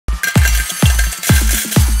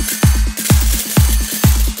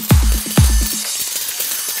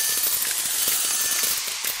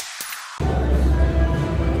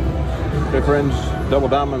Okay, friends, Double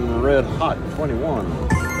Diamond Red Hot 21. $2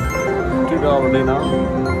 denom.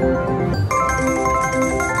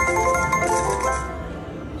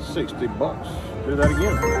 60 bucks. Do that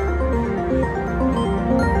again.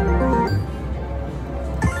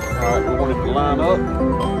 Alright, we want it to line up.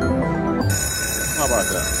 How about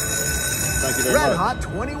that? Thank you very much. Red Hot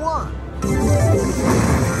 21.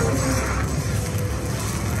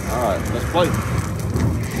 Alright, let's play.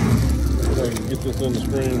 See if I can get this on the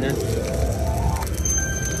screen here.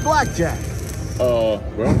 Blackjack. Well.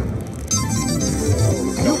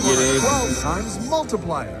 Don't get any. 12 times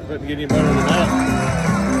multiplier. Couldn't get any better than that.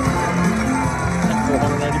 That's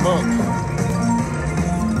 480 bucks.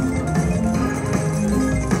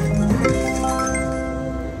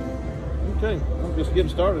 Okay, I'm just getting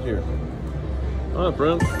started here. All right,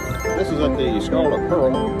 friends. This is at the Scarlet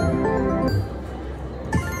Pearl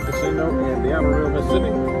Casino in the Amarillo,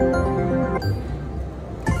 Mississippi.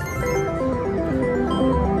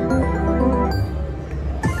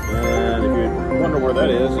 Where that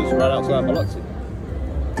is right outside Biloxi.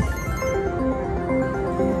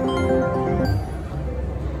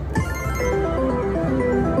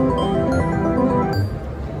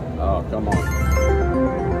 Oh, come on.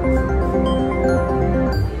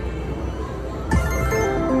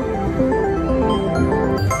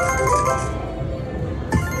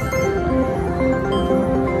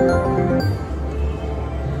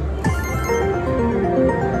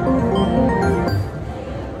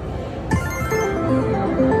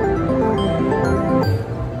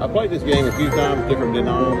 I played this game a few times, different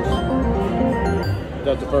denoms.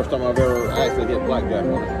 That's the first time I've ever actually hit blackjack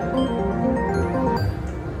on it.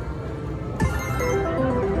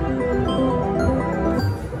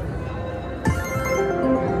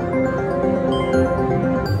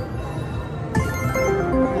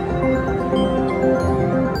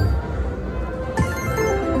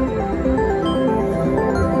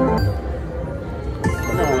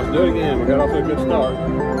 Come on, let's do it again. We got off to a good start.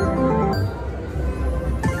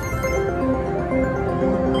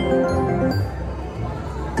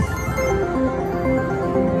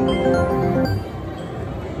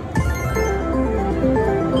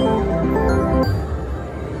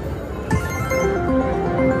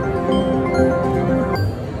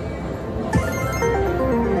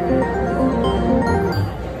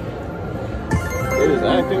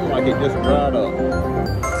 Acting like it just dried up.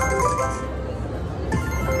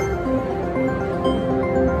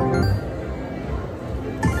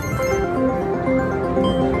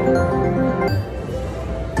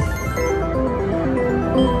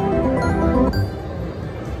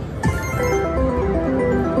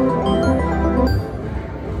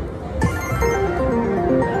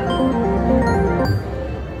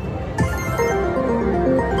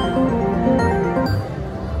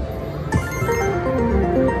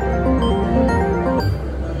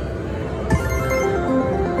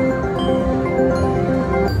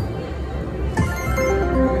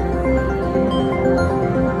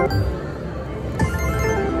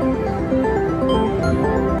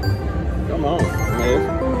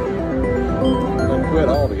 Quit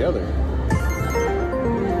altogether.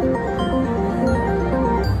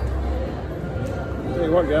 Tell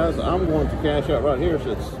you what, guys, I'm going to cash out right here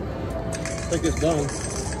since I think it's done.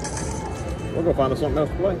 We'll go find us something else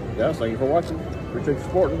to play. Guys, thank you for watching. Appreciate you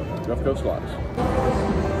supporting Gulf Coast Slots.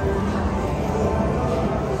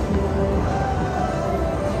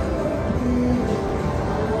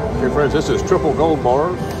 Okay, friends, this is triple gold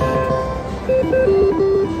bars.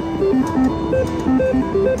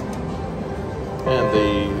 And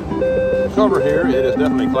the cover here, it is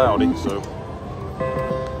definitely cloudy, so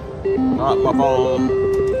not my phone,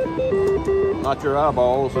 not your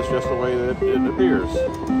eyeballs, it's just the way that it appears.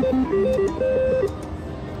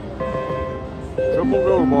 Triple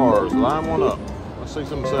gold bars, line one up. Let's see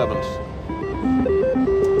some sevens.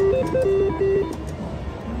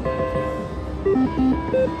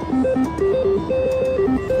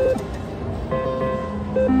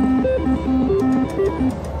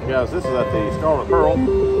 Guys, this is at the Scarlet Pearl,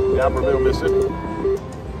 the Amarillo, Mississippi,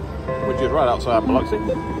 which is right outside Biloxi.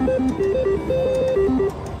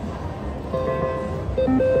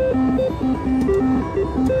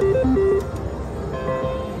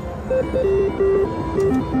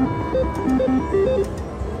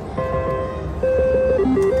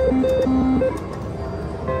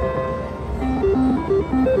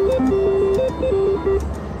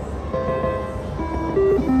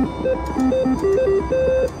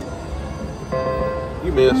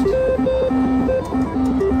 You missed.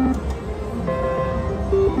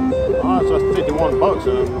 Alright, so that's 51 bucks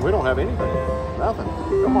and we don't have anything. Nothing.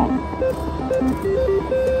 Come on.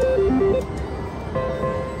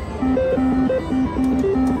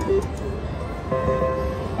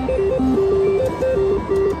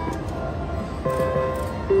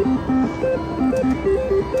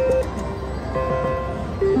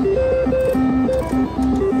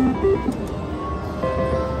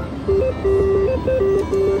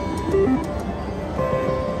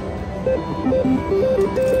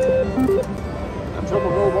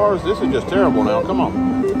 Triple gold bars, this is just terrible now. Come on.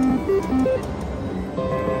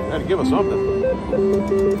 Got to give us something.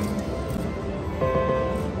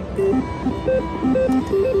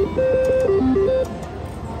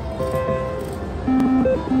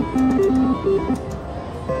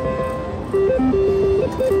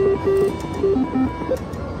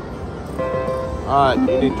 Alright, you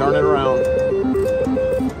need to turn it around.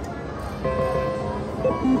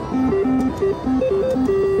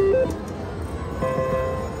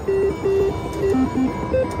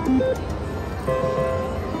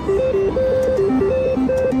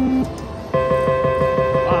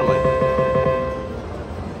 Finally.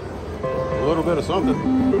 A little bit of something.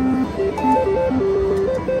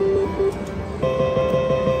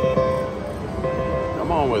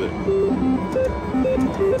 Come on with it.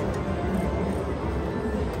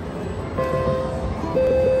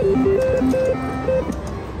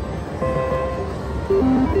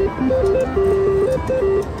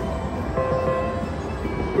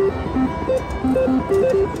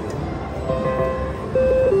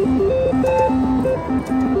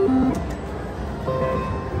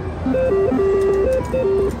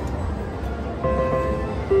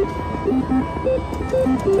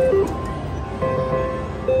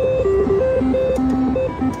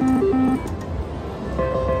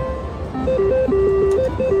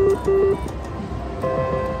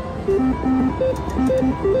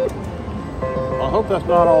 I hope that's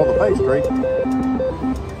not all the pastry.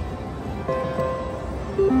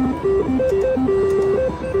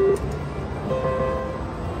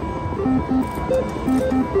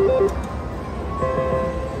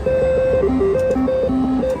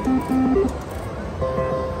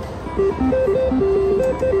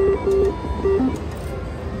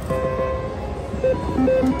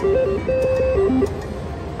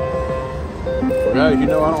 Well, guys, you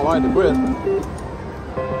know I don't like to quit.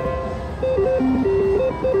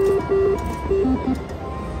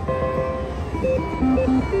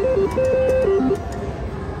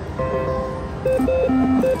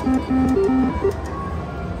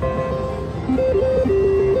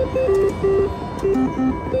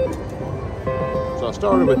 So I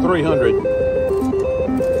started with 300.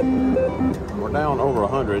 We're down over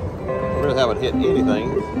 100. We really haven't hit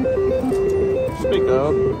anything to speak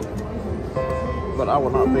of, but I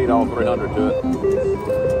will not feed all 300 to it.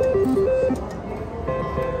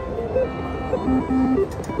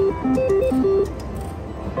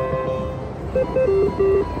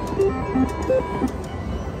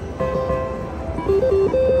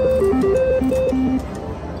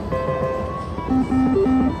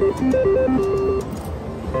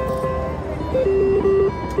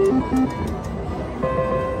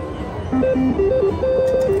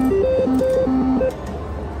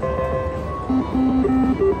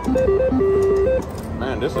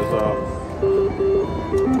 Man, this is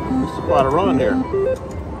quite a run here.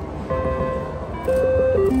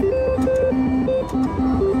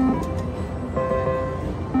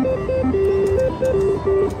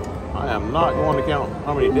 I am not going to count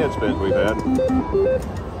how many dead spins we've had.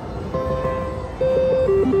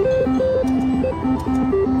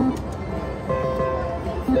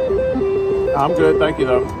 I'm good, thank you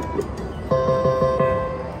though.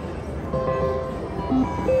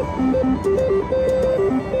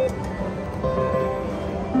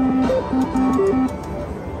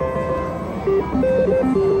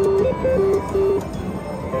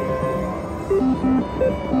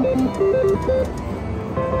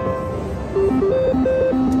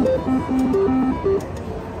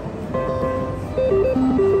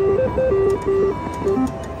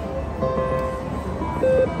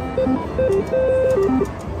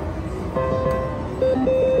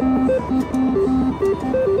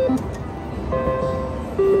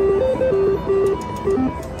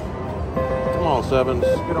 Come on, sevens,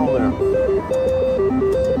 get on there.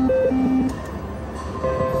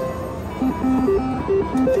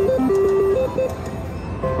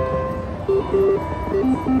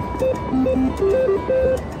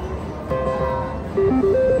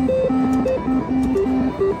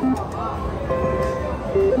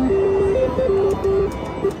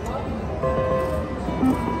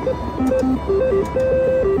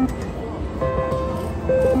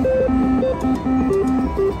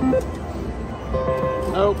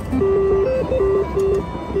 Nope.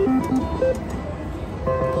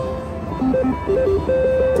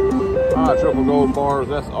 my triple gold bars.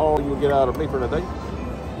 That's all you'll get out of me for today.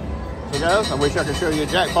 So guys, I wish I could show you a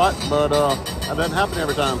jackpot, but that doesn't happen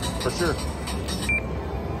every time, for sure.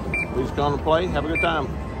 We just come to play, have a good time.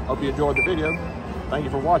 Hope you enjoyed the video. Thank you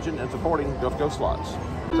for watching and supporting Gulf Coast Slots.